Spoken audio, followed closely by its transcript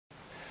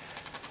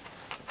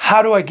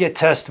How do I get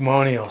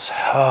testimonials?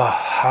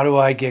 How do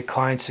I get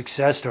client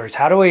success stories?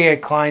 How do I get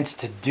clients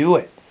to do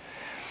it?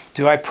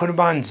 Do I put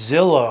them on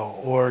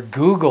Zillow or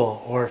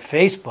Google or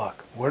Facebook?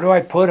 Where do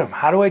I put them?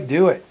 How do I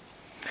do it?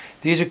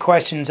 These are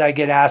questions I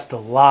get asked a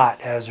lot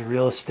as a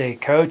real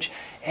estate coach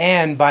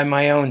and by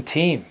my own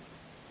team.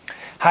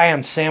 Hi,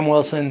 I'm Sam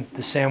Wilson,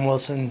 the Sam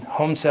Wilson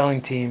home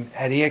selling team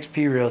at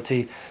eXp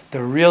Realty,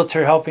 the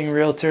Realtor helping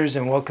Realtors,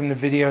 and welcome to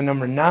video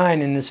number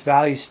 9 in this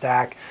value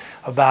stack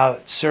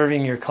about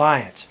serving your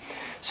clients.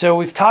 So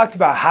we've talked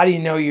about how do you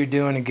know you're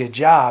doing a good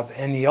job,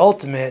 and the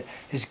ultimate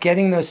is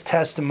getting those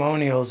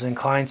testimonials and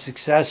client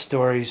success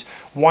stories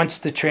once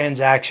the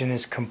transaction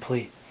is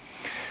complete.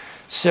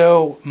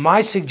 So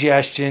my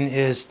suggestion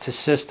is to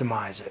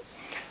systemize it.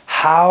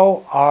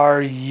 How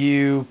are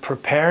you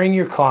preparing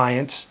your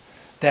clients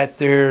that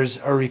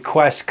there's a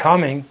request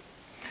coming,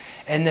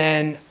 and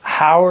then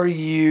how are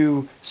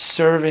you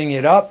serving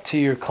it up to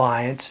your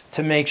clients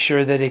to make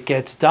sure that it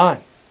gets done?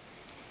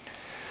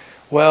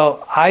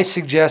 Well, I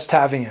suggest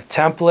having a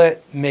template,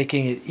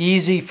 making it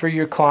easy for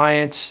your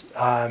clients.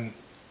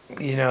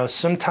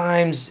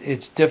 Sometimes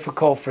it's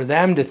difficult for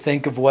them to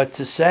think of what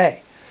to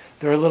say.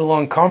 They're a little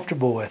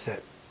uncomfortable with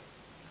it.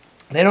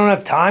 They don't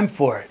have time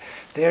for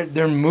it.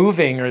 They're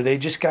moving, or they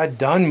just got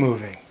done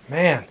moving.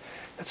 Man,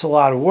 that's a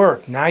lot of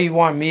work. Now you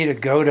want me to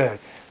go to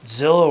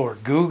Zillow or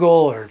Google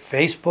or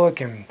Facebook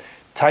and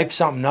type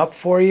something up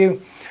for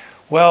you?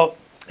 Well,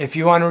 if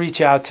you want to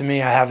reach out to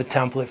me, I have a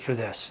template for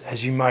this,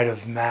 as you might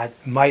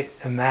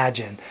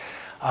imagine.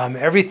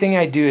 Everything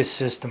I do is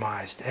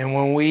systemized, and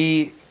when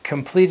we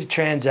complete a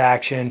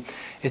transaction,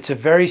 it's a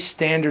very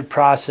standard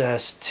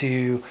process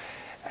to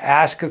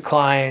ask a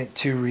client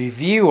to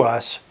review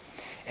us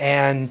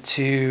and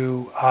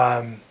to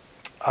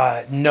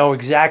know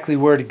exactly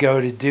where to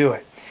go to do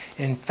it.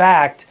 In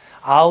fact,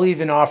 I'll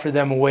even offer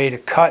them a way to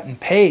cut and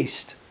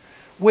paste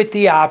with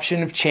the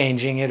option of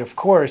changing it, of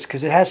course,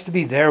 because it has to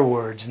be their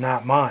words,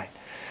 not mine.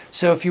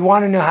 So if you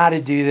want to know how to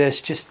do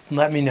this, just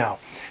let me know.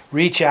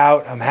 Reach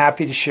out. I'm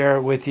happy to share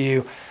it with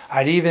you.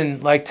 I'd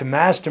even like to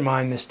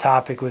mastermind this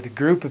topic with a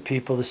group of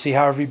people to see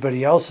how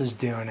everybody else is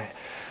doing it.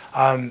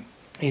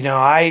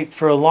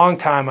 For a long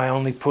time, I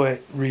only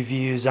put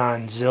reviews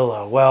on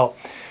Zillow. Well,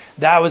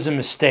 that was a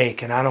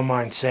mistake, and I don't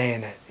mind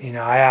saying it.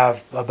 I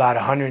have about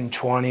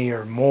 120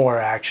 or more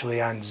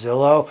actually on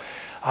Zillow,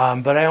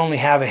 but I only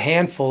have a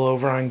handful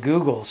over on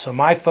Google. So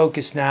my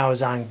focus now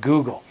is on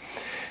Google,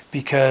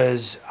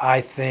 because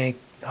I think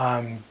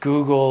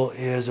Google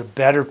is a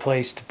better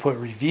place to put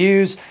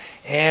reviews,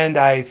 and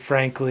I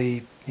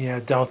frankly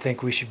don't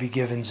think we should be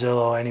giving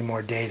Zillow any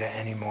more data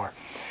anymore.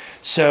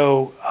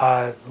 So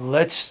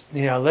let's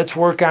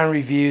work on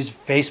reviews.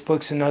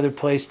 Facebook's another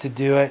place to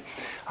do it.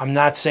 I'm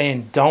not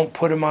saying don't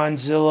put them on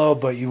Zillow,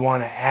 but you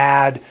want to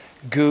add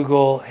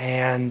Google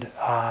and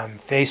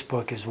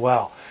Facebook as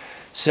well.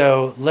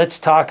 So let's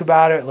talk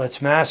about it.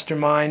 Let's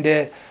mastermind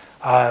it.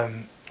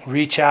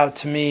 Reach out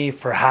to me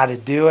for how to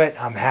do it.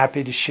 I'm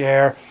happy to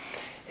share.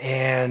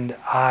 And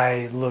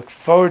I look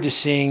forward to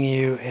seeing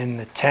you in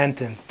the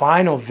 10th and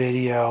final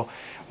video,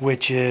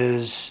 which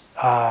is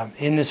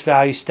in this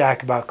value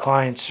stack about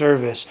client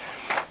service,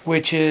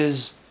 which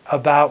is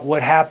about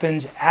what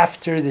happens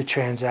after the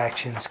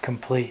transaction is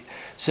complete.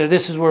 So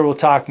this is where we'll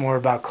talk more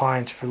about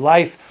clients for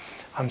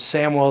life. I'm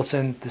Sam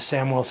Wilson, the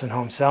Sam Wilson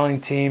home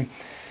selling team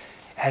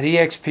at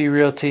eXp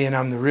Realty, and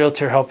I'm the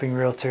Realtor helping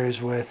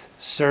Realtors with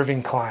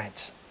serving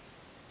clients.